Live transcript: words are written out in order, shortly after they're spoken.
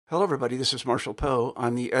Hello, everybody. This is Marshall Poe.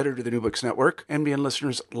 I'm the editor of the New Books Network. NBN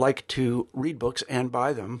listeners like to read books and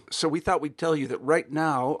buy them. So we thought we'd tell you that right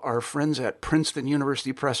now, our friends at Princeton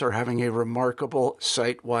University Press are having a remarkable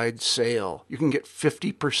site-wide sale. You can get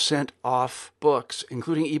 50% off books,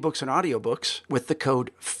 including ebooks and audiobooks, with the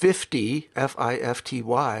code 50,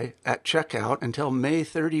 F-I-F-T-Y, at checkout until May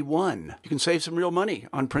 31. You can save some real money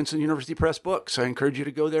on Princeton University Press books. I encourage you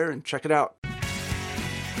to go there and check it out.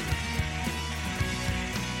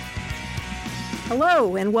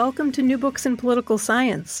 Hello, and welcome to New Books in Political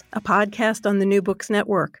Science, a podcast on the New Books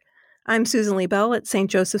Network. I'm Susan Lee Bell at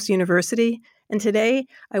St. Joseph's University, and today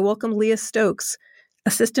I welcome Leah Stokes,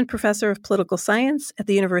 Assistant Professor of Political Science at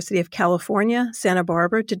the University of California, Santa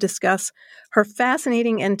Barbara, to discuss her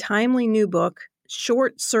fascinating and timely new book,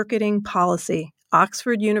 Short-Circuiting Policy,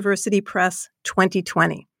 Oxford University Press,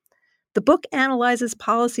 2020. The book analyzes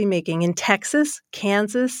policymaking in Texas,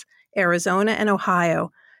 Kansas, Arizona, and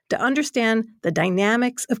Ohio to understand the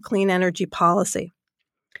dynamics of clean energy policy.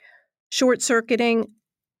 Short-circuiting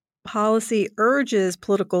policy urges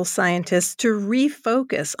political scientists to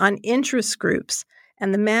refocus on interest groups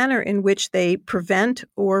and the manner in which they prevent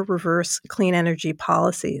or reverse clean energy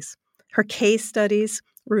policies. Her case studies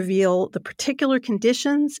reveal the particular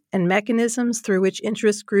conditions and mechanisms through which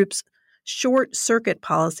interest groups short-circuit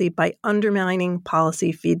policy by undermining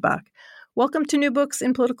policy feedback. Welcome to New Books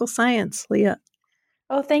in Political Science, Leah.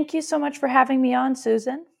 Oh, thank you so much for having me on,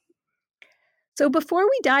 Susan. So before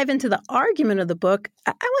we dive into the argument of the book,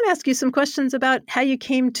 I want to ask you some questions about how you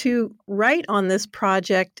came to write on this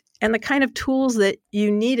project and the kind of tools that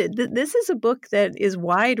you needed. This is a book that is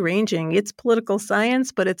wide-ranging. It's political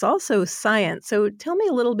science, but it's also science. So tell me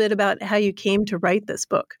a little bit about how you came to write this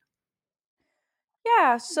book.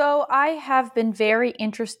 Yeah, so I have been very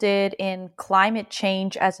interested in climate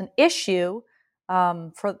change as an issue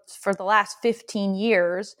for the last 15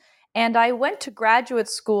 years. And I went to graduate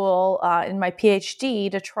school in my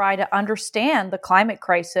PhD to try to understand the climate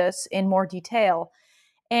crisis in more detail.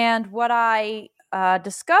 And what I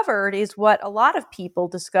discovered is what a lot of people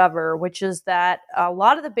discover, which is that a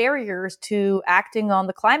lot of the barriers to acting on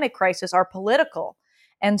the climate crisis are political.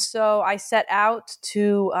 And so I set out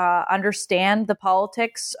to understand the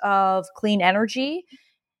politics of clean energy.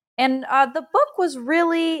 And the book was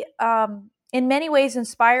really in many ways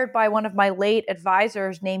inspired by one of my late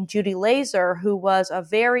advisors named Judy Laser, who was a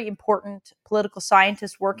very important political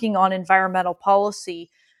scientist working on environmental policy,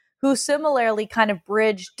 who similarly kind of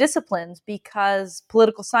bridged disciplines because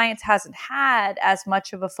political science hasn't had as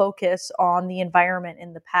much of a focus on the environment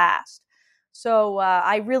in the past. So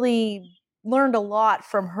I really learned a lot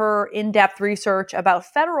from her in-depth research about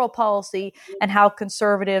federal policy and how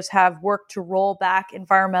conservatives have worked to roll back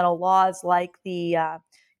environmental laws like the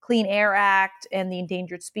Clean Air Act and the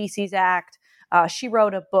Endangered Species Act. She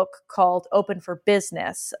wrote a book called Open for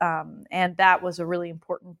Business, and that was a really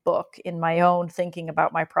important book in my own thinking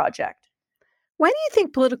about my project. Why do you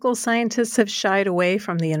think political scientists have shied away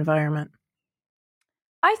from the environment?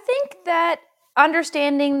 I think that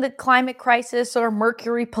understanding the climate crisis or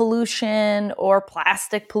mercury pollution or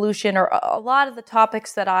plastic pollution or a lot of the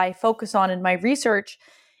topics that I focus on in my research,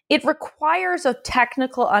 it requires a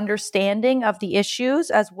technical understanding of the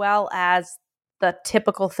issues as well as the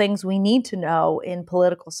typical things we need to know in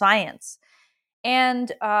political science.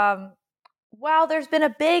 And while there's been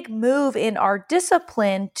a big move in our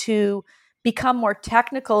discipline to become more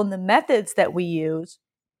technical in the methods that we use,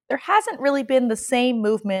 there hasn't really been the same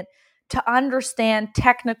movement to understand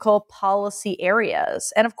technical policy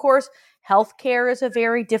areas. And of course, healthcare is a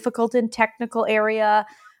very difficult and technical area.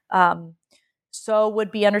 So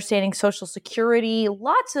would be understanding Social Security.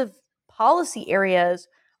 Lots of policy areas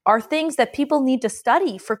are things that people need to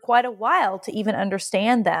study for quite a while to even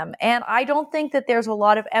understand them. And I don't think that there's a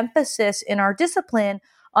lot of emphasis in our discipline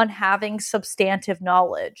on having substantive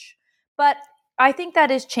knowledge. But I think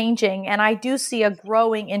that is changing, and I do see a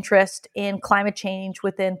growing interest in climate change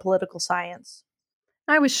within political science.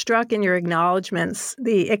 I was struck in your acknowledgments,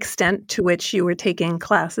 the extent to which you were taking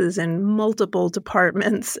classes in multiple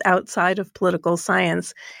departments outside of political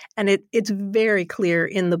science. And it's very clear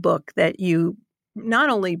in the book that you not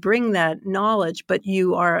only bring that knowledge, but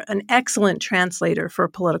you are an excellent translator for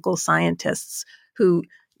political scientists who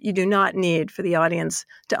you do not need for the audience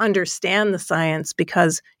to understand the science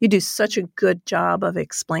because you do such a good job of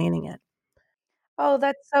explaining it. Oh,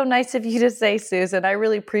 that's so nice of you to say, Susan. I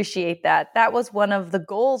really appreciate that. That was one of the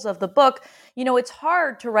goals of the book. You know, it's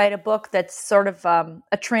hard to write a book that's sort of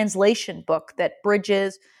a translation book that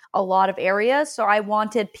bridges a lot of areas. So I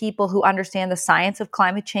wanted people who understand the science of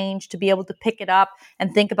climate change to be able to pick it up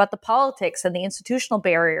and think about the politics and the institutional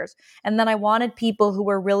barriers. And then I wanted people who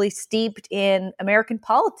were really steeped in American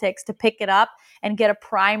politics to pick it up and get a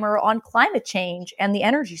primer on climate change and the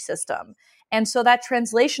energy system. And so that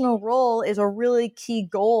translational role is a really key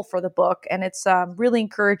goal for the book. And it's really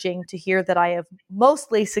encouraging to hear that I have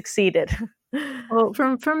mostly succeeded. Well,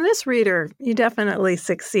 from this reader, you definitely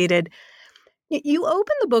succeeded. You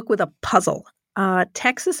open the book with a puzzle.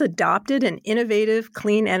 Texas adopted an innovative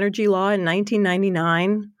clean energy law in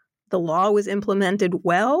 1999. The law was implemented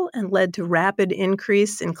well and led to rapid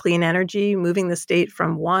increase in clean energy, moving the state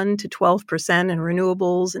from 1 to 12% in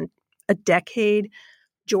renewables in a decade.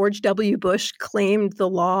 George W. Bush claimed the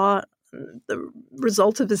law, the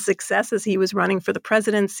result of his success as he was running for the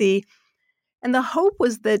presidency. And the hope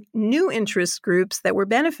was that new interest groups that were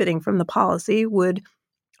benefiting from the policy would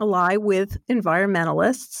ally with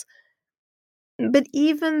environmentalists. But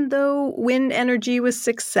even though wind energy was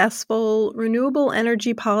successful, renewable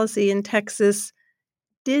energy policy in Texas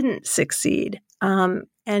didn't succeed. And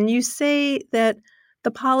you say that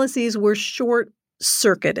the policies were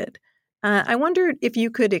short-circuited. I wondered if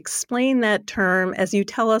you could explain that term as you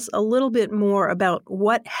tell us a little bit more about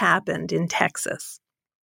what happened in Texas.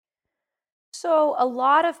 So, a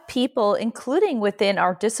lot of people, including within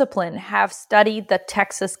our discipline, have studied the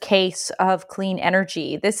Texas case of clean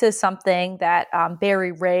energy. This is something that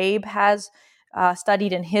Barry Rabe has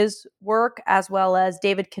studied in his work, as well as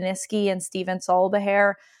David Kaniski and Stephen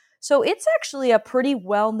Solbacher. So, it's actually a pretty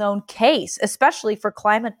well-known case, especially for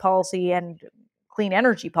climate policy and clean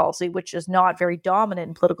energy policy, which is not very dominant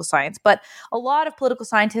in political science. But a lot of political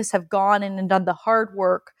scientists have gone in and done the hard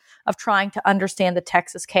work of trying to understand the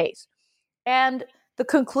Texas case. And the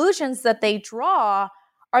conclusions that they draw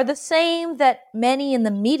are the same that many in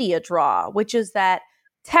the media draw, which is that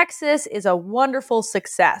Texas is a wonderful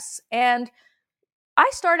success. And I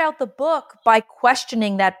start out the book by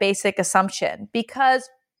questioning that basic assumption because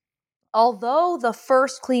although the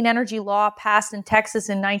first clean energy law passed in Texas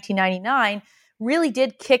in 1999 really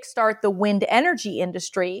did kickstart the wind energy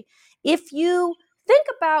industry, if you think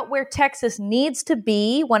about where Texas needs to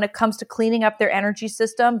be when it comes to cleaning up their energy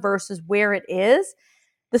system versus where it is,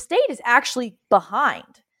 the state is actually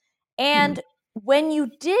behind. And when you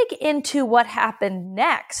dig into what happened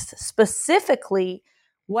next, specifically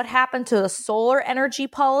what happened to the solar energy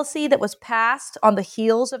policy that was passed on the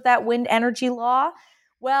heels of that wind energy law,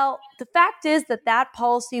 well, the fact is that that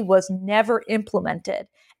policy was never implemented.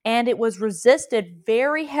 And it was resisted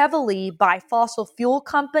very heavily by fossil fuel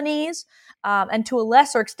companies and to a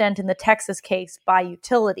lesser extent in the Texas case by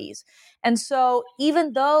utilities. And so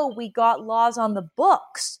even though we got laws on the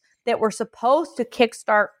books that were supposed to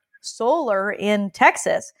kickstart solar in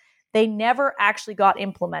Texas, they never actually got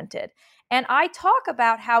implemented. And I talk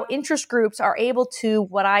about how interest groups are able to,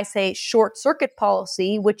 what I say, short circuit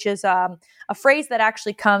policy, which is a phrase that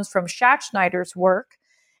actually comes from Schachtschneider's work.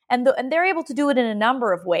 And they're able to do it in a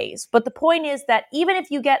number of ways. But the point is that even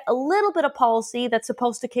if you get a little bit of policy that's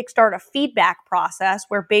supposed to kickstart a feedback process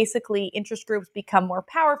where basically interest groups become more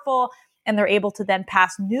powerful and they're able to then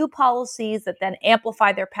pass new policies that then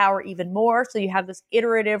amplify their power even more. So you have this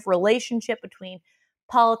iterative relationship between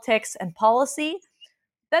politics and policy,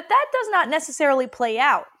 that does not necessarily play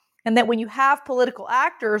out. And that when you have political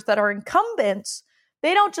actors that are incumbents,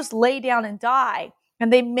 they don't just lay down and die.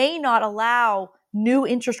 And they may not allow new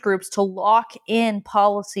interest groups to lock in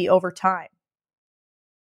policy over time.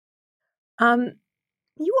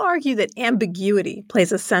 You argue that ambiguity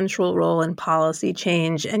plays a central role in policy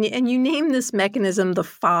change, and you name this mechanism the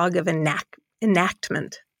fog of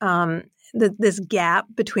enactment, this gap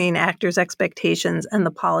between actors' expectations and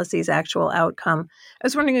the policy's actual outcome. I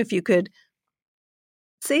was wondering if you could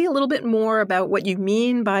say a little bit more about what you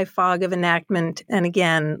mean by fog of enactment and,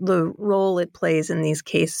 again, the role it plays in these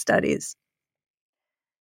case studies.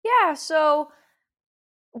 Yeah, so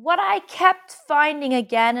what I kept finding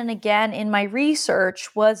again and again in my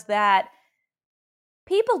research was that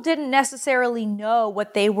people didn't necessarily know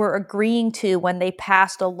what they were agreeing to when they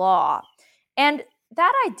passed a law. And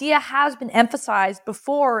that idea has been emphasized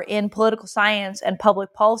before in political science and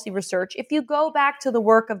public policy research. If you go back to the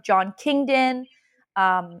work of John Kingdon,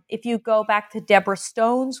 if you go back to Deborah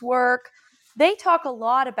Stone's work, they talk a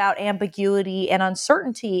lot about ambiguity and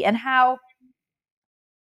uncertainty and how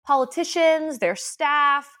politicians, their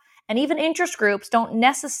staff, and even interest groups don't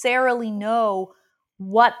necessarily know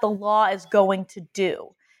what the law is going to do.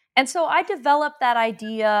 And so I developed that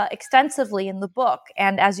idea extensively in the book.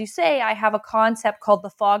 And as you say, I have a concept called the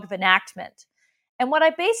fog of enactment. And what I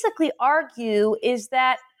basically argue is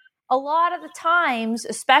that a lot of the times,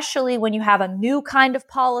 especially when you have a new kind of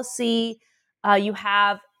policy,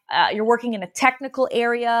 you're working in a technical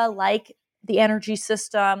area like the energy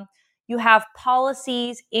system, you have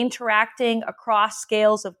policies interacting across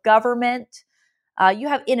scales of government, you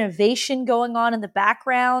have innovation going on in the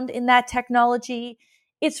background in that technology.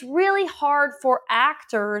 It's really hard for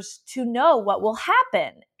actors to know what will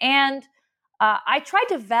happen. And I tried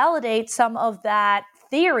to validate some of that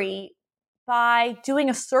theory by doing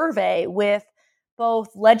a survey with both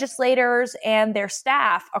legislators and their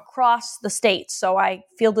staff across the states. So I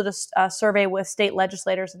fielded a survey with state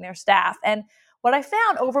legislators and their staff. And what I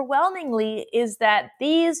found overwhelmingly is that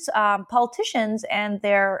these politicians and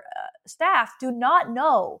their staff do not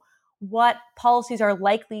know what policies are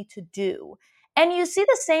likely to do. And you see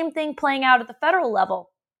the same thing playing out at the federal level.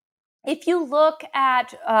 If you look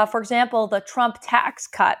at, for example, the Trump tax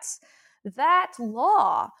cuts, that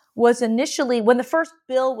law was initially, when the first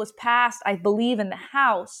bill was passed, I believe, in the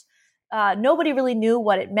House, nobody really knew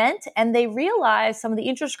what it meant. And they realized, some of the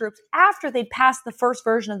interest groups, after they'd passed the first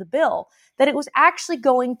version of the bill, that it was actually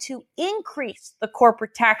going to increase the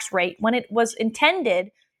corporate tax rate when it was intended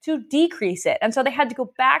to decrease it. And so they had to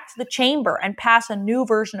go back to the chamber and pass a new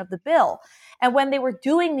version of the bill. And when they were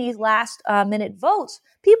doing these last minute votes,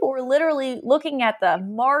 people were literally looking at the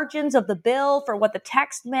margins of the bill for what the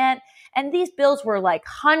text meant. And these bills were like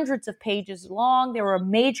hundreds of pages long. There were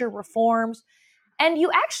major reforms. And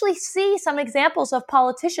you actually see some examples of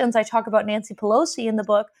politicians, I talk about Nancy Pelosi in the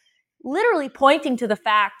book, literally pointing to the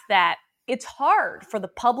fact that it's hard for the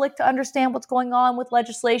public to understand what's going on with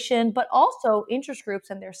legislation, but also interest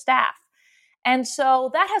groups and their staff. And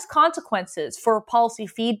so that has consequences for policy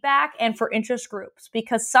feedback and for interest groups,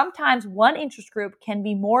 because sometimes one interest group can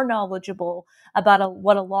be more knowledgeable about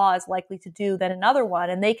what a law is likely to do than another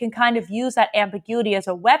one. And they can kind of use that ambiguity as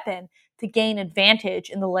a weapon to gain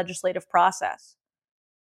advantage in the legislative process.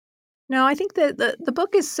 No, I think that the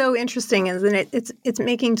book is so interesting, isn't it? It's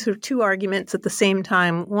making sort of two arguments at the same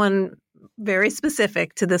time. One very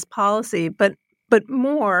specific to this policy, but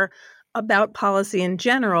more about policy in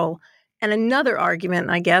general. And another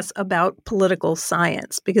argument, I guess, about political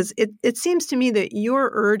science, because it seems to me that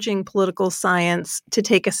you're urging political science to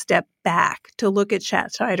take a step back, to look at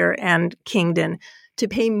Schattscheider and Kingdon, to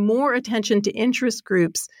pay more attention to interest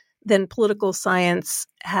groups than political science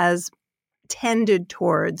has tended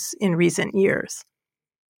towards in recent years.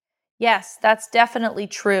 Yes, that's definitely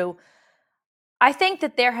true. I think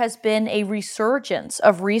that there has been a resurgence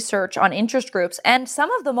of research on interest groups, and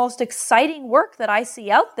some of the most exciting work that I see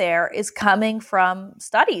out there is coming from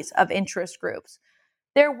studies of interest groups.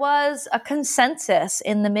 There was a consensus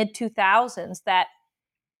in the mid-2000s that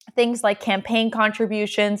things like campaign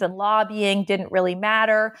contributions and lobbying didn't really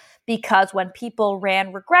matter, because when people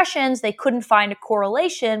ran regressions, they couldn't find a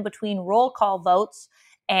correlation between roll call votes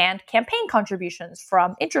and campaign contributions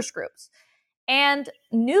from interest groups. And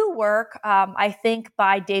new work, I think,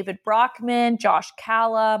 by David Brockman, Josh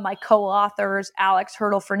Calla, my co-authors, Alex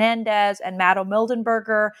Hurdle-Fernandez and Matto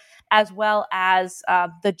Mildenberger, as well as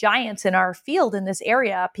the giants in our field in this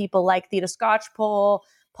area, people like Theda Skocpol,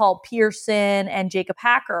 Paul Pearson, and Jacob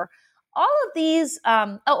Hacker. All of these,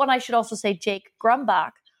 and I should also say Jake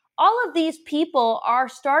Grumbach, all of these people are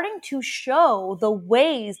starting to show the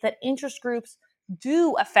ways that interest groups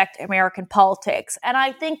do affect American politics. And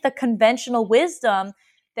I think the conventional wisdom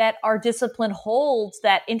that our discipline holds,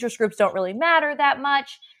 that interest groups don't really matter that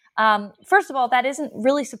much, first of all, that isn't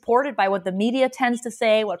really supported by what the media tends to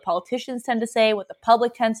say, what politicians tend to say, what the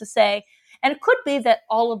public tends to say. And it could be that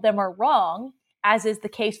all of them are wrong, as is the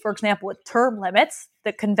case, for example, with term limits.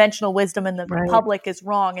 The conventional wisdom in the public is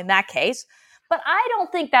wrong in that case. But I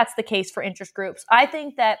don't think that's the case for interest groups. I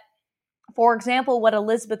think that, for example, what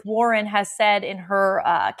Elizabeth Warren has said in her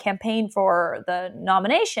campaign for the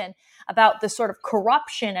nomination about the sort of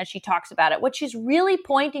corruption, as she talks about it, what she's really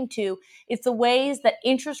pointing to is the ways that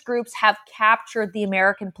interest groups have captured the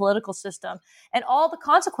American political system and all the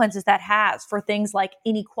consequences that has for things like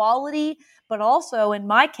inequality, but also, in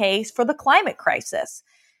my case, for the climate crisis.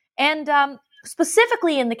 And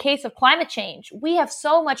specifically in the case of climate change, we have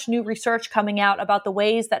so much new research coming out about the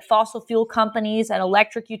ways that fossil fuel companies and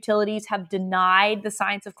electric utilities have denied the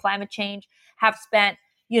science of climate change, have spent,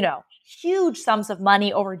 huge sums of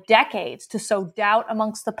money over decades to sow doubt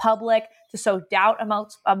amongst the public, to sow doubt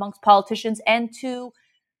amongst politicians, and to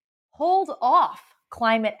hold off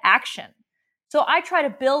climate action. So I try to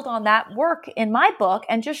build on that work in my book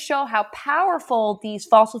and just show how powerful these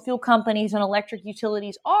fossil fuel companies and electric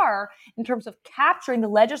utilities are in terms of capturing the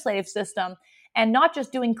legislative system and not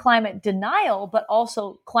just doing climate denial, but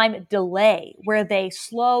also climate delay, where they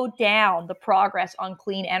slow down the progress on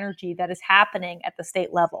clean energy that is happening at the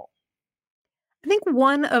state level. I think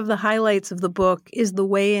one of the highlights of the book is the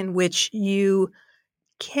way in which you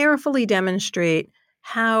carefully demonstrate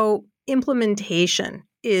how implementation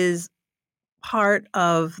is part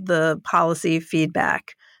of the policy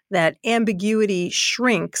feedback, that ambiguity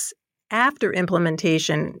shrinks after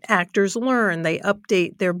implementation. Actors learn, they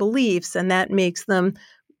update their beliefs, and that makes them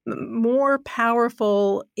more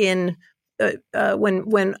powerful in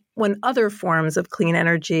when other forms of clean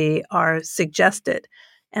energy are suggested.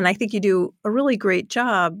 And I think you do a really great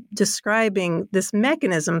job describing this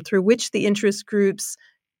mechanism through which the interest groups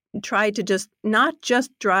try to not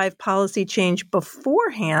just drive policy change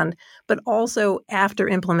beforehand, but also after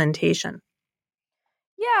implementation.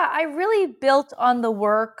 Yeah, I really built on the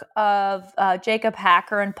work of Jacob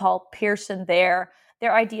Hacker and Paul Pierson their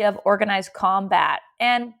idea of organized combat.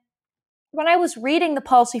 And when I was reading the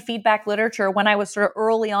policy feedback literature, when I was sort of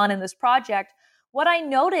early on in this project, what I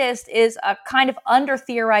noticed is a kind of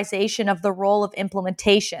under-theorization of the role of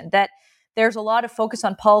implementation, that there's a lot of focus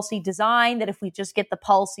on policy design, that if we just get the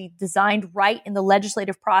policy designed right in the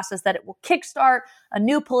legislative process, that it will kickstart a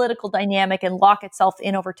new political dynamic and lock itself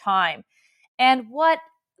in over time. And what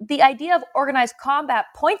the idea of organized combat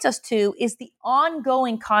points us to is the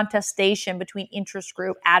ongoing contestation between interest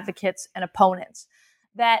group advocates and opponents.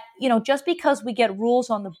 That, just because we get rules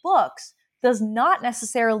on the books does not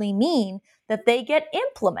necessarily mean that they get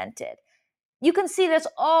implemented. You can see this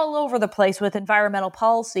all over the place with environmental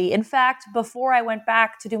policy. In fact, before I went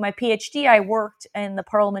back to do my PhD, I worked in the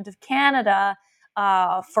Parliament of Canada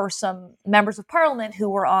for some members of Parliament who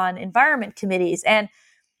were on environment committees. And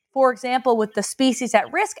for example, with the Species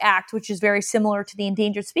at Risk Act, which is very similar to the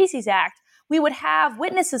Endangered Species Act, we would have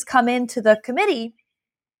witnesses come into the committee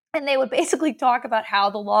and they would basically talk about how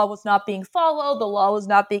the law was not being followed, the law was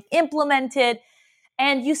not being implemented.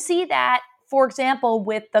 And you see that, for example,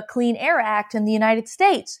 with the Clean Air Act in the United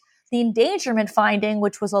States. The endangerment finding,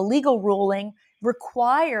 which was a legal ruling,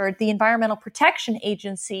 required the Environmental Protection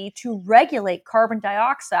Agency to regulate carbon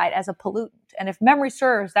dioxide as a pollutant. And if memory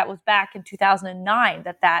serves, that was back in 2009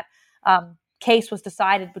 that case was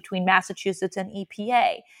decided between Massachusetts and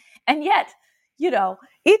EPA. And yet,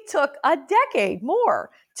 it took a decade more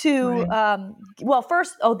to,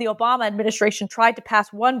 first, the Obama administration tried to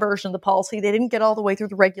pass one version of the policy. They didn't get all the way through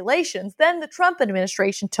the regulations. Then the Trump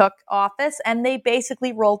administration took office and they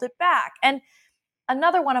basically rolled it back. And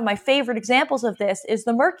another one of my favorite examples of this is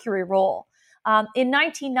the mercury rule. In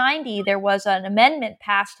 1990, there was an amendment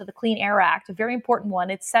passed to the Clean Air Act, a very important one.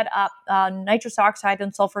 It set up nitrous oxide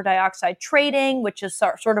and sulfur dioxide trading, which is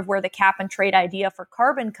sort of where the cap and trade idea for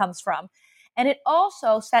carbon comes from. And it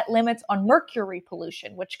also set limits on mercury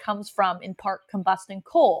pollution, which comes from, in part, combusting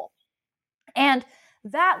coal. And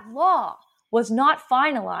that law was not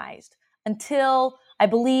finalized until, I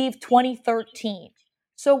believe, 2013.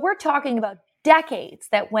 So we're talking about decades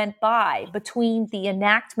that went by between the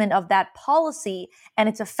enactment of that policy and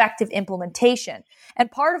its effective implementation.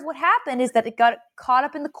 And part of what happened is that it got caught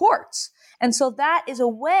up in the courts. And so that is a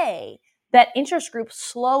way that interest groups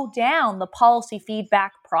slow down the policy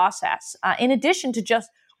feedback process, in addition to just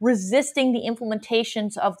resisting the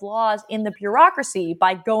implementations of laws in the bureaucracy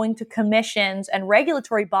by going to commissions and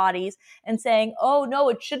regulatory bodies and saying, oh, no,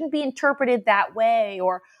 it shouldn't be interpreted that way,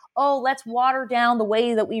 or, oh, let's water down the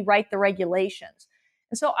way that we write the regulations.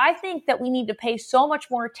 And so I think that we need to pay so much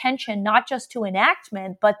more attention, not just to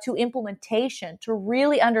enactment, but to implementation, to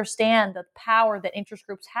really understand the power that interest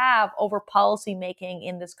groups have over policymaking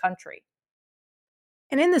in this country.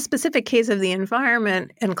 And in the specific case of the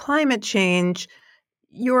environment and climate change,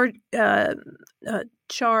 your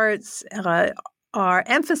charts are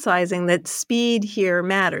emphasizing that speed here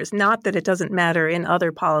matters, not that it doesn't matter in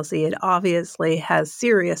other policy. It obviously has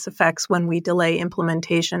serious effects when we delay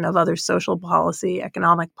implementation of other social policy,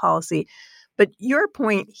 economic policy. But your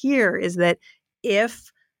point here is that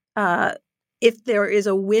if there is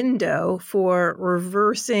a window for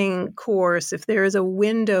reversing course, if there is a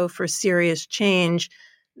window for serious change,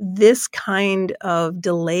 this kind of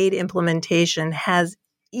delayed implementation has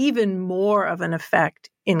even more of an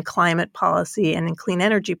effect in climate policy and in clean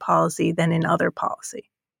energy policy than in other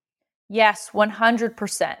policy. Yes,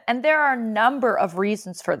 100%. And there are a number of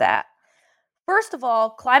reasons for that. First of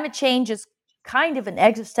all, climate change is kind of an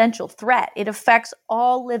existential threat. It affects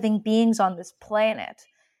all living beings on this planet.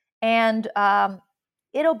 And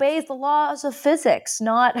it obeys the laws of physics,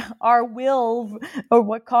 not our will or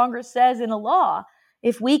what Congress says in a law.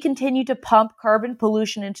 If we continue to pump carbon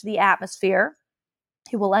pollution into the atmosphere,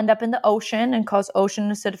 it will end up in the ocean and cause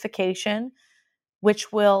ocean acidification.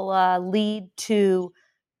 which will lead to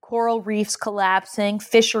coral reefs collapsing,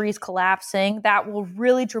 fisheries collapsing. That will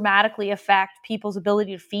really dramatically affect people's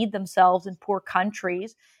ability to feed themselves in poor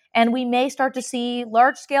countries. And we may start to see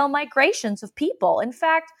large-scale migrations of people. In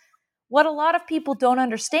fact, what a lot of people don't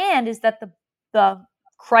understand is that the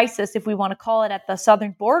crisis, if we want to call it, at the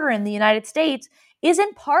southern border in the United States is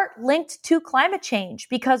in part linked to climate change,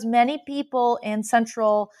 because many people in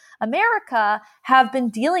Central America have been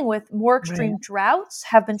dealing with more extreme droughts,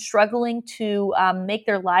 have been struggling to make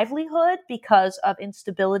their livelihood because of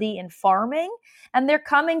instability in farming. And they're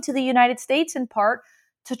coming to the United States in part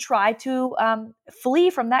to try to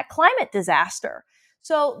flee from that climate disaster.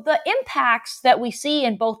 So the impacts that we see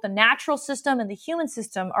in both the natural system and the human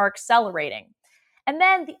system are accelerating. And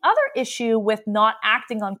then the other issue with not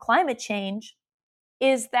acting on climate change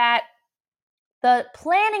is that the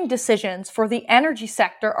planning decisions for the energy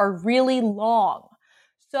sector are really long.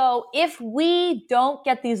 So if we don't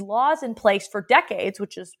get these laws in place for decades,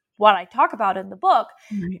 which is what I talk about in the book,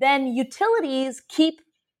 then utilities keep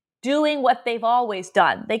doing what they've always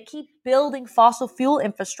done. They keep building fossil fuel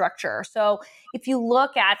infrastructure. So if you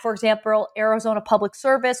look at, for example, Arizona Public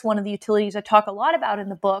Service, one of the utilities I talk a lot about in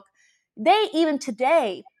the book, they even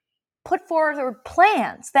today put forward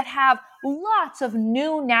plans that have lots of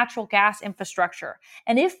new natural gas infrastructure.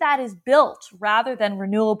 And if that is built rather than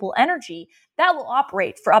renewable energy, that will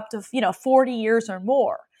operate for up to 40 years or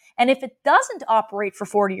more. And if it doesn't operate for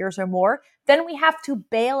 40 years or more, then we have to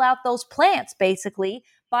bail out those plants basically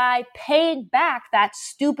by paying back that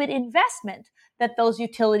stupid investment that those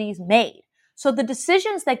utilities made. So the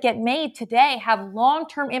decisions that get made today have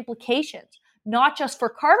long-term implications, not just for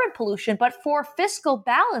carbon pollution, but for fiscal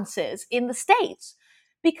balances in the states.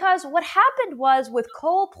 Because what happened was with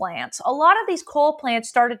coal plants, a lot of these coal plants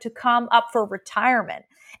started to come up for retirement.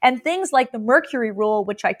 And things like the Mercury Rule,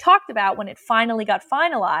 which I talked about when it finally got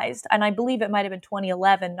finalized, and I believe it might have been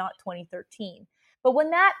 2011, not 2013. But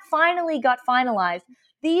when that finally got finalized,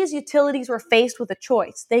 these utilities were faced with a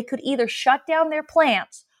choice. They could either shut down their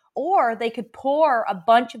plants, or they could pour a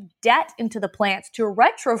bunch of debt into the plants to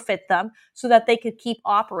retrofit them so that they could keep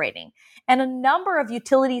operating. And a number of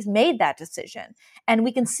utilities made that decision. And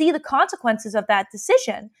we can see the consequences of that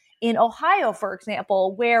decision in Ohio, for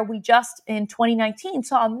example, where we just in 2019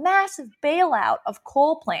 saw a massive bailout of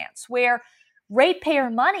coal plants, where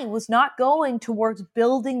ratepayer money was not going towards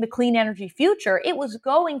building the clean energy future. It was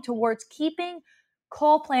going towards keeping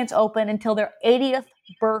coal plants open until their 80th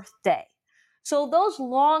birthday. So those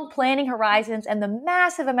long planning horizons and the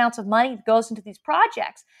massive amounts of money that goes into these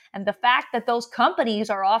projects, and the fact that those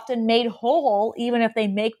companies are often made whole even if they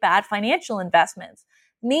make bad financial investments,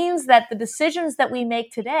 means that the decisions that we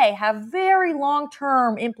make today have very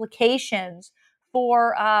long-term implications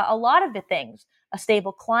for a lot of the things: a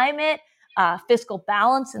stable climate, fiscal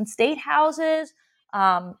balance in state houses,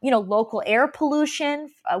 local air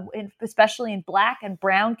pollution, especially in Black and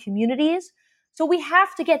brown communities. So we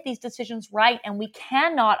have to get these decisions right, and we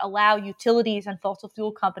cannot allow utilities and fossil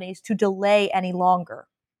fuel companies to delay any longer.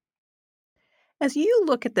 As you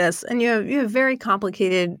look at this, and you have very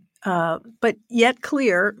complicated but yet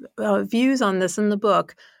clear views on this in the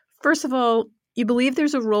book. First of all, you believe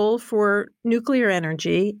there's a role for nuclear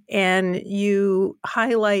energy, and you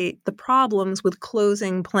highlight the problems with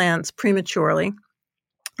closing plants prematurely.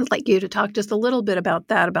 I'd like you to talk just a little bit about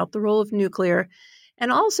that, about the role of nuclear.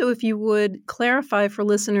 And also, if you would clarify for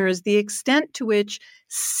listeners the extent to which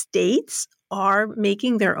states are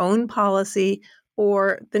making their own policy,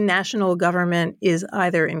 or the national government is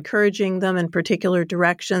either encouraging them in particular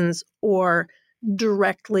directions or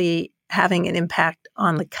directly having an impact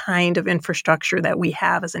on the kind of infrastructure that we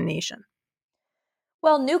have as a nation.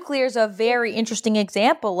 Well, nuclear is a very interesting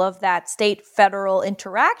example of that state-federal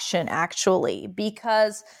interaction, actually,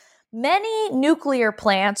 because many nuclear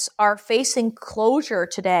plants are facing closure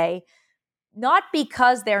today, not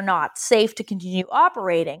because they're not safe to continue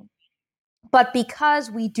operating, but because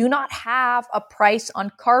we do not have a price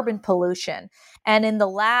on carbon pollution. And in the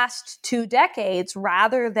last 2 decades,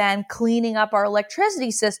 rather than cleaning up our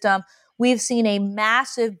electricity system, we've seen a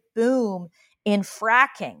massive boom in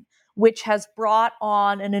fracking, which has brought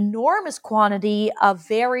on an enormous quantity of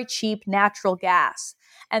very cheap natural gas.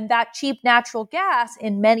 And that cheap natural gas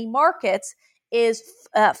in many markets is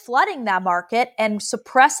flooding that market and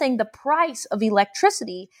suppressing the price of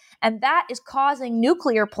electricity. And that is causing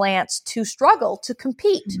nuclear plants to struggle to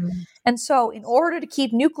compete. Mm-hmm. And so in order to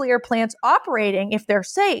keep nuclear plants operating, if they're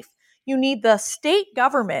safe, you need the state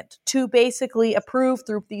government to basically approve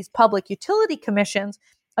through these public utility commissions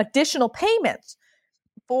additional payments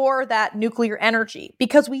for that nuclear energy,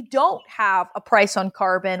 because we don't have a price on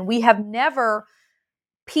carbon. We have never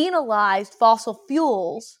penalized fossil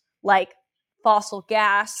fuels like fossil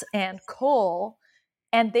gas and coal,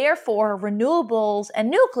 and therefore renewables and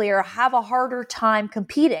nuclear have a harder time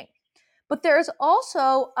competing. But there's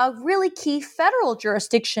also a really key federal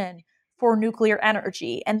jurisdiction for nuclear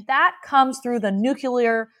energy, and that comes through the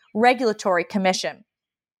Nuclear Regulatory Commission,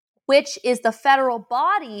 which is the federal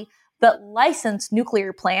body that licenses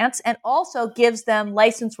nuclear plants and also gives them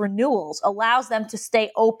license renewals, allows them to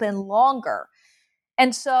stay open longer.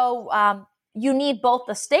 And so you need both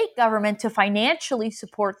the state government to financially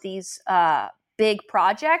support these big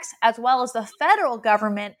projects, as well as the federal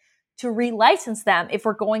government to relicense them if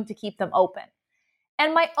we're going to keep them open.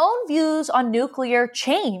 And my own views on nuclear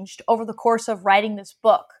changed over the course of writing this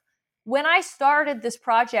book. When I started this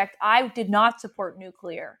project, I did not support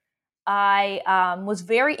nuclear. I was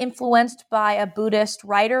very influenced by a Buddhist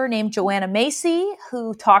writer named Joanna Macy,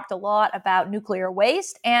 who talked a lot about nuclear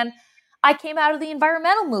waste. And I came out of the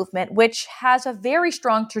environmental movement, which has a very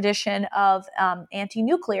strong tradition of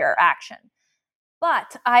anti-nuclear action.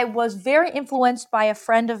 But I was very influenced by a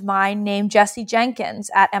friend of mine named Jesse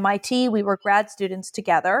Jenkins at MIT. We were grad students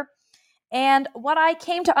together. And what I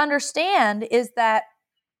came to understand is that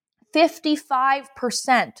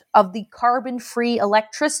 55% of the carbon-free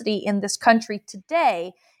electricity in this country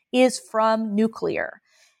today is from nuclear.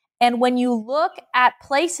 And when you look at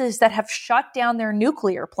places that have shut down their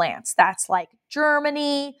nuclear plants, that's like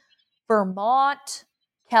Germany, Vermont,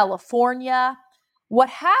 California, what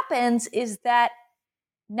happens is that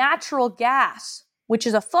natural gas, which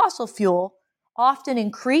is a fossil fuel, often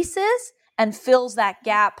increases and fills that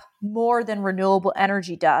gap more than renewable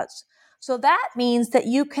energy does. So that means that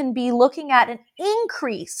you can be looking at an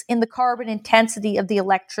increase in the carbon intensity of the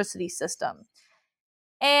electricity system.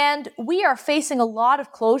 And we are facing a lot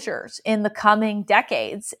of closures in the coming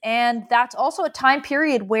decades. And that's also a time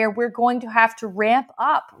period where we're going to have to ramp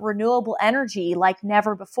up renewable energy like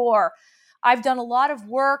never before. I've done a lot of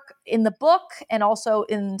work in the book and also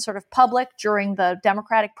in sort of public during the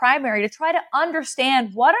Democratic primary to try to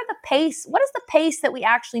understand what is the pace that we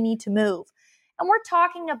actually need to move. And we're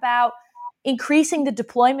talking about increasing the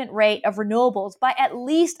deployment rate of renewables by at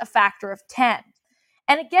least a factor of 10.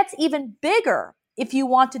 And it gets even bigger if you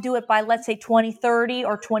want to do it by, let's say, 2030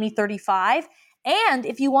 or 2035. And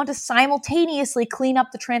if you want to simultaneously clean up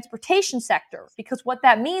the transportation sector, because what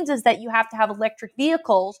that means is that you have to have electric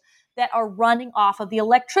vehicles that are running off of the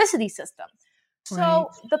electricity system. So right.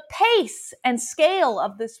 The pace and scale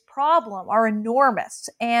of this problem are enormous.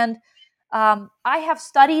 And I have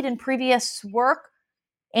studied in previous work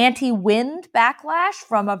anti-wind backlash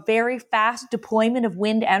from a very fast deployment of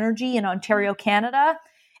wind energy in Ontario, Canada.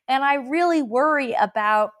 And I really worry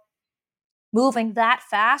about moving that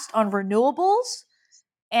fast on renewables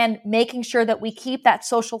and making sure that we keep that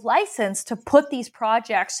social license to put these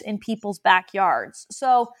projects in people's backyards.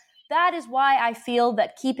 So that is why I feel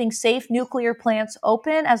that keeping safe nuclear plants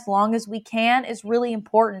open as long as we can is really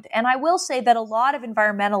important. And I will say that a lot of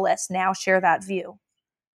environmentalists now share that view.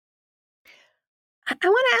 I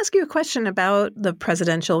want to ask you a question about the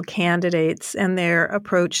presidential candidates and their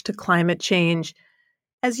approach to climate change.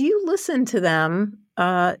 As you listen to them,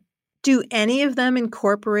 do any of them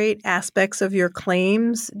incorporate aspects of your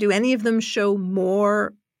claims? Do any of them show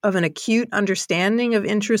more of an acute understanding of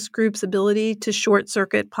interest groups' ability to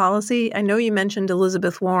short-circuit policy? I know you mentioned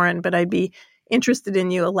Elizabeth Warren, but I'd be interested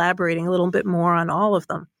in you elaborating a little bit more on all of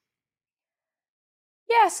them.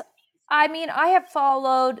 Yes. I mean, I have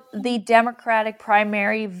followed the Democratic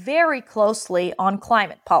primary very closely on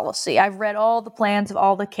climate policy. I've read all the plans of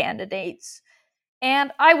all the candidates.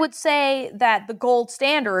 And I would say that the gold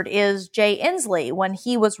standard is Jay Inslee. When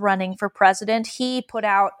he was running for president, he put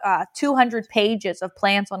out 200 pages of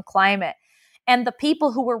plans on climate. And the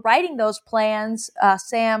people who were writing those plans,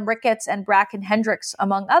 Sam Ricketts and Bracken Hendricks,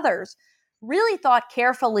 among others, really thought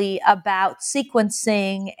carefully about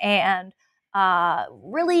sequencing and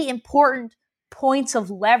really important points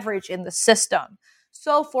of leverage in the system.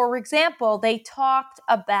 So, for example, they talked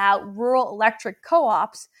about rural electric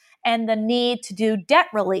co-ops and the need to do debt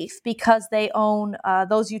relief because they own,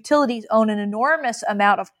 those utilities own an enormous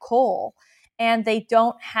amount of coal, and they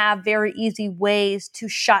don't have very easy ways to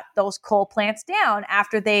shut those coal plants down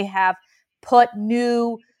after they have put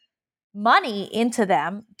new money into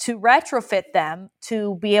them to retrofit them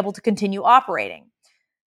to be able to continue operating.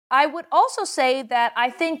 I would also say that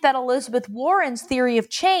I think that Elizabeth Warren's theory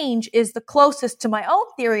of change is the closest to my own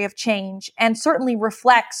theory of change and certainly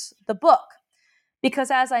reflects the book.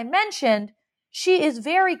 Because as I mentioned, she is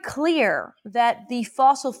very clear that the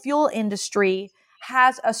fossil fuel industry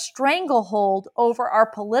has a stranglehold over our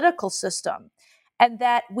political system and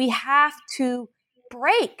that we have to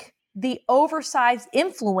break the oversized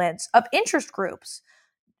influence of interest groups.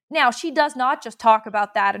 Now, she does not just talk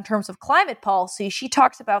about that in terms of climate policy. She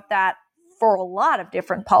talks about that for a lot of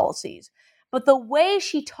different policies. But the way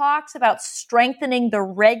she talks about strengthening the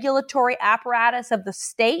regulatory apparatus of the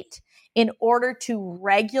state in order to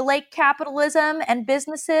regulate capitalism and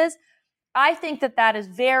businesses, I think that that is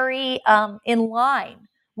very in line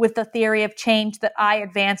with the theory of change that I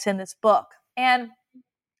advance in this book. And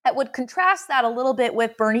I would contrast that a little bit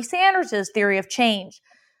with Bernie Sanders' theory of change,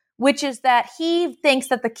 which is that he thinks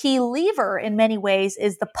that the key lever in many ways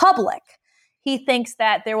is the public. He thinks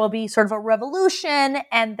that there will be sort of a revolution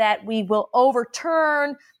and that we will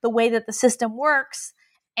overturn the way that the system works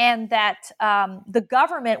and that the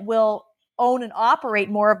government will own and operate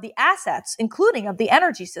more of the assets, including of the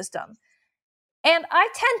energy system. And I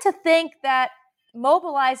tend to think that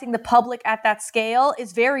mobilizing the public at that scale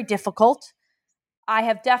is very difficult. I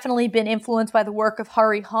have definitely been influenced by the work of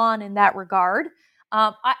Hari Hahn in that regard.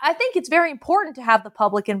 I think it's very important to have the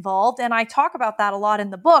public involved, and I talk about that a lot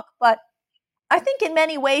in the book, but I think in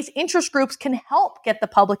many ways, interest groups can help get the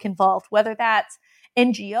public involved, whether that's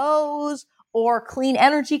NGOs or clean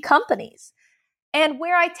energy companies. And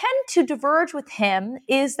where I tend to diverge with him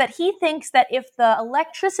is that he thinks that if the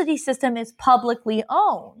electricity system is publicly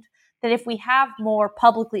owned, that if we have more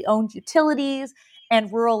publicly owned utilities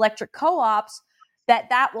and rural electric co-ops,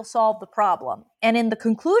 that will solve the problem. And in the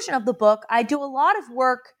conclusion of the book, I do a lot of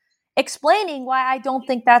work explaining why I don't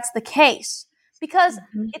think that's the case. Because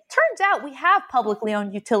it turns out we have publicly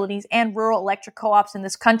owned utilities and rural electric co-ops in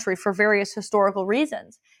this country for various historical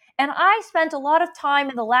reasons. And I spent a lot of time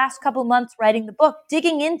in the last couple of months writing the book,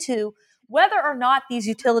 digging into whether or not these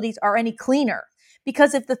utilities are any cleaner.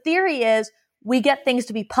 Because if the theory is we get things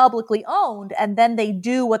to be publicly owned and then they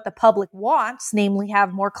do what the public wants, namely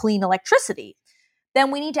have more clean electricity, then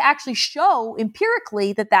we need to actually show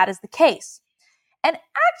empirically that that is the case. And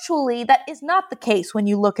actually, that is not the case when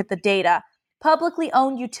you look at the data. Publicly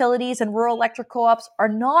owned utilities and rural electric co-ops are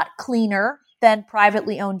not cleaner than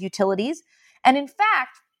privately owned utilities. And in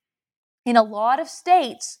fact, in a lot of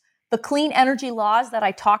states, the clean energy laws that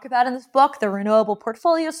I talk about in this book, the Renewable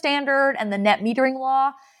Portfolio Standard and the net metering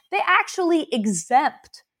law, they actually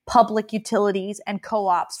exempt public utilities and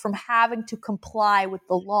co-ops from having to comply with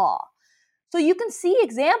the law. So you can see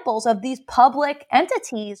examples of these public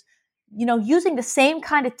entities using the same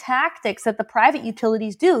kind of tactics that the private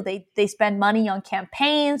utilities do. They spend money on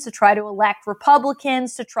campaigns to try to elect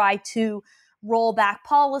Republicans, to try to roll back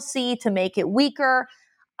policy, to make it weaker.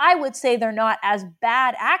 I would say they're not as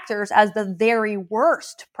bad actors as the very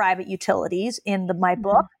worst private utilities in my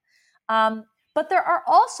book. But there are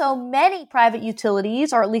also many private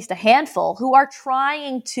utilities, or at least a handful, who are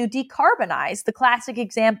trying to decarbonize, the classic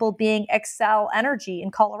example being Xcel Energy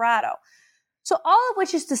in Colorado. So all of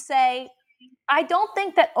which is to say, I don't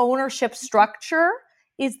think that ownership structure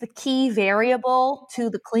is the key variable to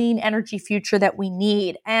the clean energy future that we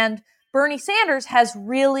need. And Bernie Sanders has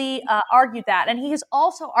really argued that. And he has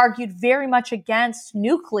also argued very much against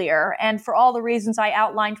nuclear. And for all the reasons I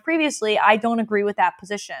outlined previously, I don't agree with that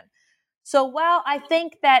position. So while I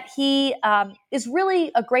think that he is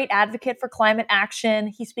really a great advocate for climate action,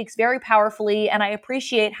 he speaks very powerfully, and I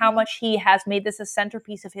appreciate how much he has made this a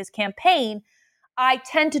centerpiece of his campaign, I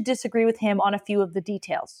tend to disagree with him on a few of the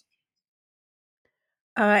details.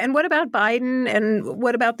 And what about Biden, and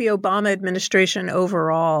what about the Obama administration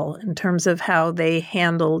overall in terms of how they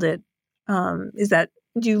handled it? Do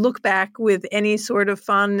you look back with any sort of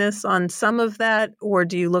fondness on some of that, or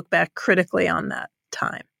do you look back critically on that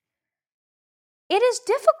time? It is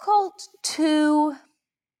difficult to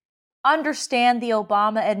understand the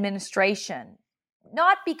Obama administration,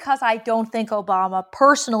 not because I don't think Obama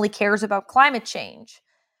personally cares about climate change,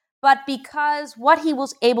 but because what he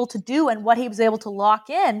was able to do and what he was able to lock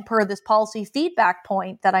in per this policy feedback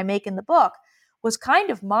point that I make in the book was kind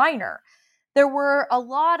of minor. There were a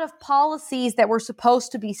lot of policies that were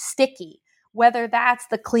supposed to be sticky, whether that's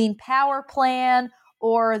the Clean Power Plan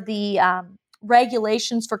or the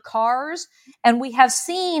regulations for cars. And we have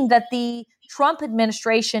seen that the Trump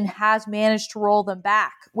administration has managed to roll them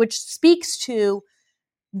back, which speaks to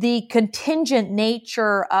the contingent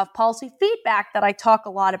nature of policy feedback that I talk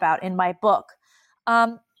a lot about in my book.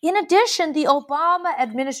 In addition, the Obama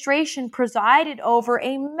administration presided over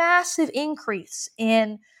a massive increase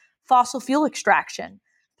in fossil fuel extraction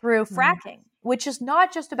through fracking, which is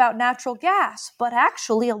not just about natural gas, but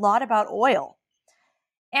actually a lot about oil.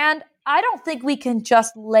 And I don't think we can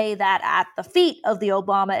just lay that at the feet of the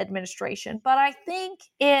Obama administration, but I think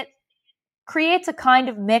it creates a kind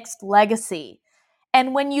of mixed legacy.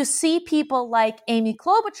 And when you see people like Amy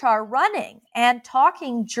Klobuchar running and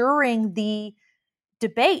talking during the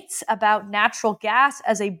debates about natural gas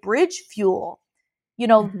as a bridge fuel,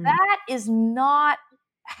 that is not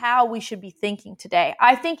how we should be thinking today.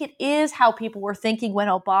 I think it is how people were thinking when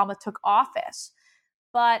Obama took office.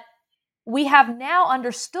 But we have now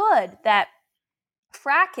understood that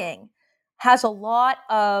fracking has a lot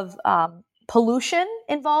of pollution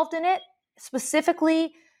involved in it.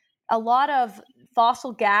 Specifically, a lot of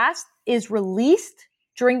fossil gas is released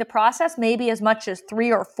during the process, maybe as much as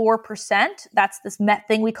 3 or 4%. That's this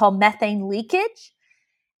thing we call methane leakage.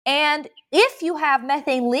 And if you have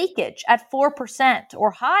methane leakage at 4%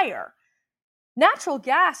 or higher, natural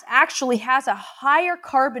gas actually has a higher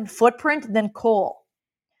carbon footprint than coal.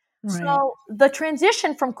 Right. So the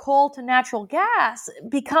transition from coal to natural gas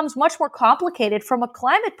becomes much more complicated from a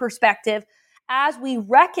climate perspective as we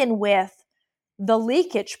reckon with the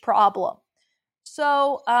leakage problem.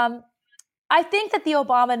 So I think that the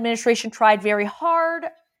Obama administration tried very hard.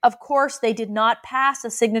 Of course, they did not pass a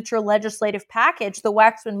signature legislative package. The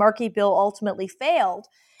Waxman-Markey bill ultimately failed.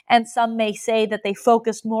 And some may say that they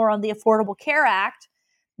focused more on the Affordable Care Act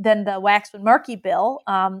than the Waxman-Markey bill.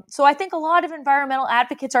 So I think a lot of environmental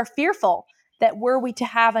advocates are fearful that were we to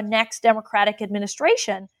have a next Democratic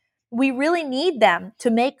administration, we really need them to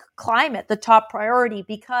make climate the top priority,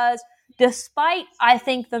 because despite, I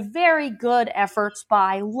think, the very good efforts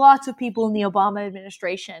by lots of people in the Obama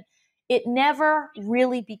administration, it never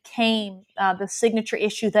really became the signature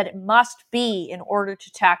issue that it must be in order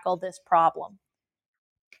to tackle this problem.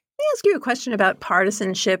 Let me ask you a question about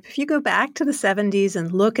partisanship. If you go back to the 70s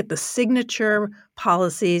and look at the signature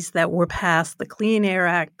policies that were passed, the Clean Air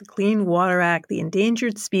Act, the Clean Water Act, the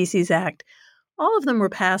Endangered Species Act, all of them were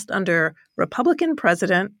passed under Republican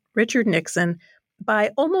President Richard Nixon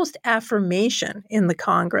by almost affirmation in the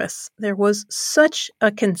Congress. There was such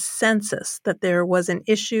a consensus that there was an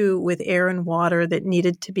issue with air and water that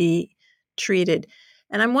needed to be treated.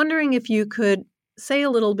 And I'm wondering if you could say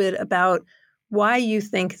a little bit about why you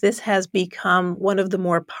think this has become one of the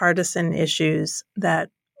more partisan issues that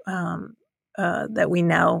we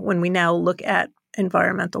now, when we now look at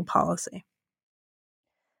environmental policy.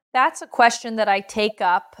 That's a question that I take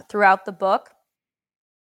up throughout the book.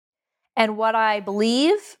 And what I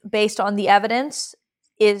believe, based on the evidence,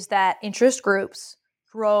 is that interest groups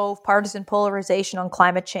drove partisan polarization on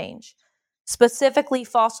climate change. Specifically,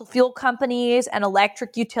 fossil fuel companies and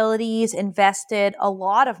electric utilities invested a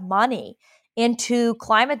lot of money into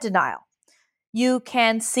climate denial. You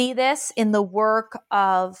can see this in the work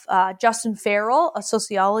of Justin Farrell, a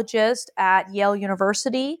sociologist at Yale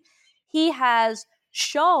University. He has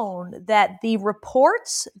shown that the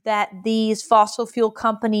reports that these fossil fuel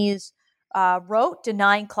companies wrote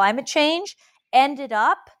denying climate change ended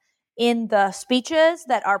up in the speeches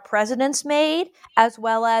that our presidents made, as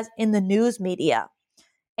well as in the news media.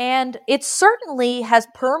 And it certainly has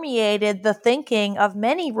permeated the thinking of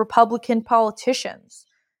many Republican politicians.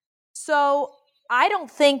 So I don't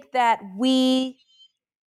think that we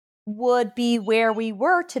would be where we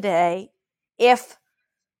were today if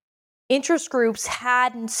interest groups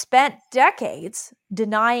hadn't spent decades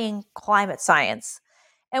denying climate science.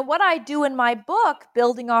 And what I do in my book,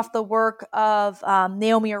 building off the work of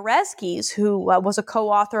Naomi Oreskes, who was a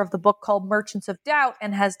co-author of the book called Merchants of Doubt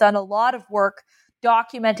and has done a lot of work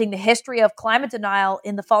documenting the history of climate denial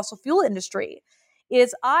in the fossil fuel industry,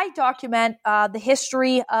 is I document the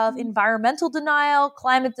history of environmental denial,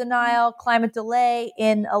 climate delay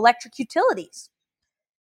in electric utilities.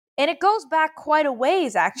 And it goes back quite a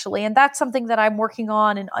ways, actually. And that's something that I'm working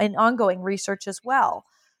on in ongoing research as well.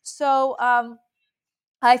 So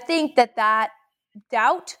I think that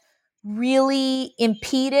doubt really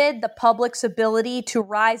impeded the public's ability to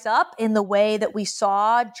rise up in the way that we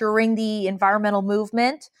saw during the environmental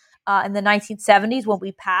movement in the 1970s when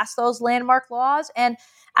we passed those landmark laws. And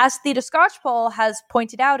as Theda Skocpol has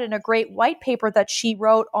pointed out in a great white paper that she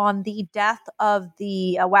wrote on the death of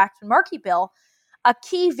the Waxman-Markey bill, a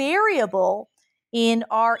key variable in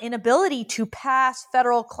our inability to pass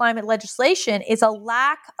federal climate legislation is a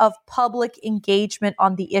lack of public engagement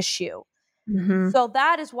on the issue. Mm-hmm. So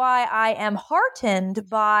that is why I am heartened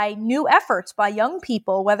by new efforts by young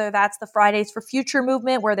people, whether that's the Fridays for Future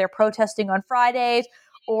movement, where they're protesting on Fridays,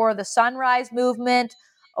 or the Sunrise movement,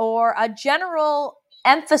 or a general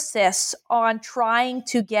emphasis on trying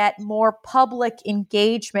to get more public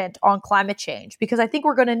engagement on climate change, because I think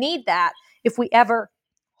we're going to need that if we ever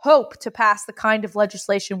hope to pass the kind of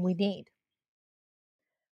legislation we need.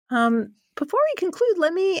 Before we conclude,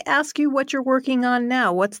 let me ask you what you're working on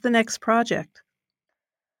now. What's the next project?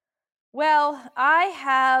 Well, I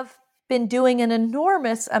have been doing an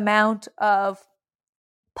enormous amount of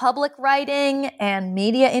public writing and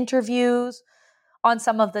media interviews on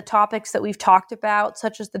some of the topics that we've talked about,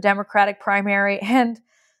 such as the Democratic primary. And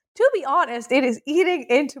to be honest, it is eating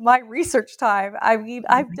into my research time. I mean,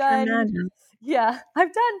 I've done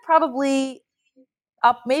probably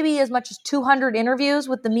up maybe as much as 200 interviews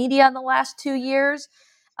with the media in the last 2 years.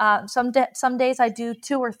 Some days I do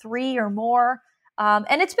 2 or 3 or more.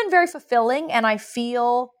 And it's been very fulfilling, and I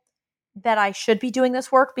feel that I should be doing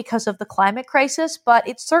this work because of the climate crisis, but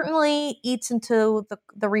it certainly eats into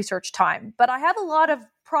the research time. But I have a lot of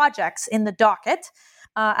projects in the docket.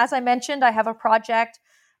 As I mentioned, I have a project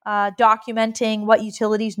documenting what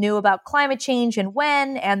utilities knew about climate change and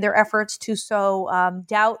when, and their efforts to sow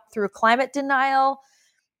doubt through climate denial.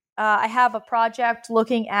 I have a project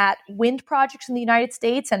looking at wind projects in the United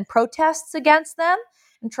States and protests against them,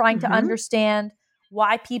 and trying to understand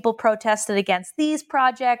why people protested against these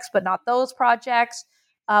projects but not those projects.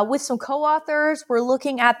 With some co-authors, we're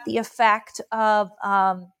looking at the effect of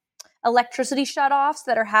electricity shutoffs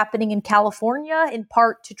that are happening in California, in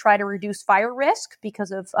part to try to reduce fire risk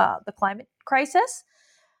because of the climate crisis.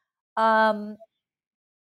 And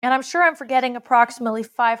I'm sure I'm forgetting approximately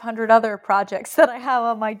 500 other projects that I have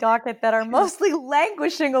on my docket that are mostly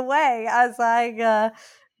languishing away as I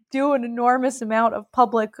do an enormous amount of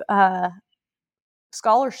public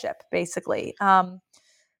scholarship, basically. So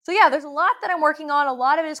yeah, there's a lot that I'm working on. A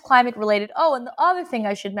lot of it is climate related. Oh, and the other thing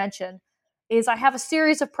I should mention is I have a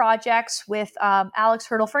series of projects with Alex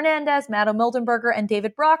Hurdle-Fernandez, Matto Mildenberger, and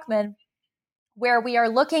David Brockman, where we are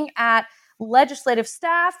looking at legislative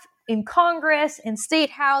staff in Congress, in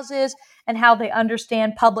state houses, and how they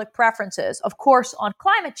understand public preferences, of course, on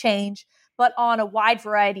climate change, but on a wide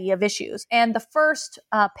variety of issues. And the first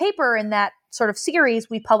paper in that sort of series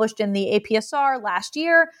we published in the APSR last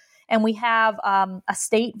year, and we have a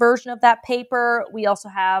state version of that paper. We also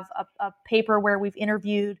have a paper where we've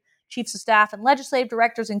interviewed chiefs of staff and legislative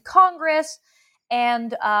directors in Congress.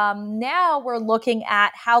 And now we're looking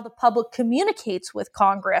at how the public communicates with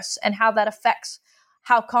Congress and how that affects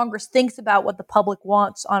how Congress thinks about what the public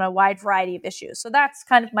wants on a wide variety of issues. So that's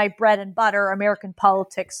kind of my bread and butter American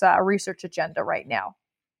politics research agenda right now.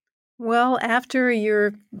 Well, after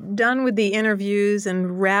you're done with the interviews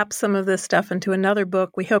and wrap some of this stuff into another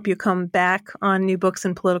book, we hope you come back on New Books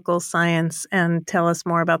in Political Science and tell us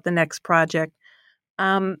more about the next project.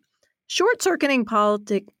 Short-Circuiting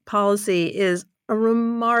Policy is a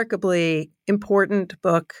remarkably important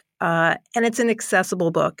book, and it's an accessible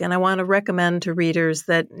book. And I want to recommend to readers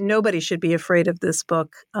that nobody should be afraid of this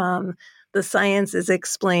book. The science is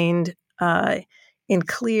explained in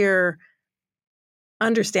clear,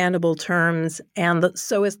 understandable terms, and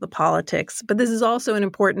so is the politics. But this is also an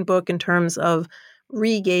important book in terms of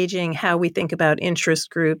re-gauging how we think about interest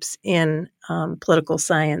groups in political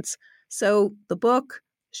science. So the book,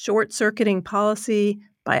 Short-Circuiting Policy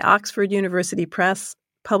by Oxford University Press,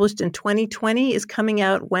 published in 2020, is coming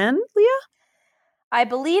out when, Leah? I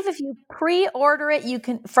believe if you pre-order it, you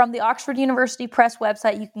can, from the Oxford University Press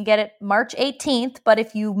website, you can get it March 18th. But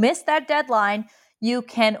if you miss that deadline, you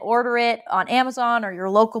can order it on Amazon or your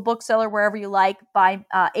local bookseller, wherever you like, by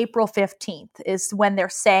April 15th is when they're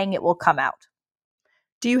saying it will come out.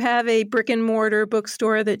 Do you have a brick and mortar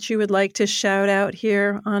bookstore that you would like to shout out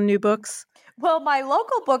here on New Books? Well, my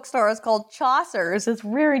local bookstore is called Chaucer's. It's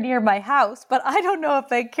very near my house, but I don't know if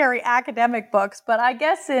they carry academic books. But I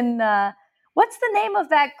guess in, what's the name of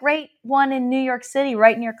that great one in New York City,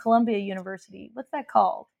 right near Columbia University? What's that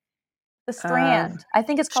called? The Strand. I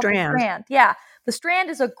think it's called The Strand. Yeah. The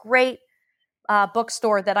Strand is a great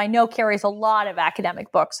bookstore that I know carries a lot of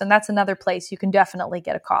academic books, and that's another place you can definitely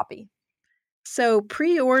get a copy. So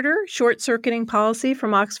pre-order Short-Circuiting Policy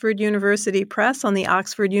from Oxford University Press on the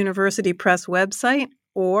Oxford University Press website,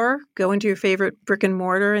 or go into your favorite brick and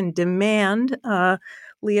mortar and demand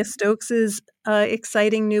Leah Stokes'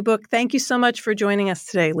 exciting new book. Thank you so much for joining us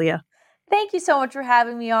today, Leah. Thank you so much for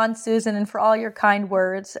having me on, Susan, and for all your kind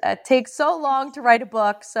words. It takes so long to write a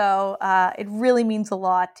book, so it really means a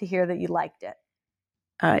lot to hear that you liked it.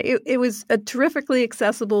 It was a terrifically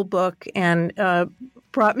accessible book and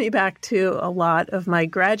brought me back to a lot of my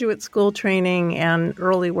graduate school training and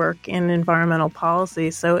early work in environmental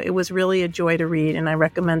policy. So it was really a joy to read, and I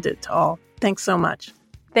recommend it to all. Thanks so much.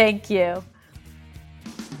 Thank you.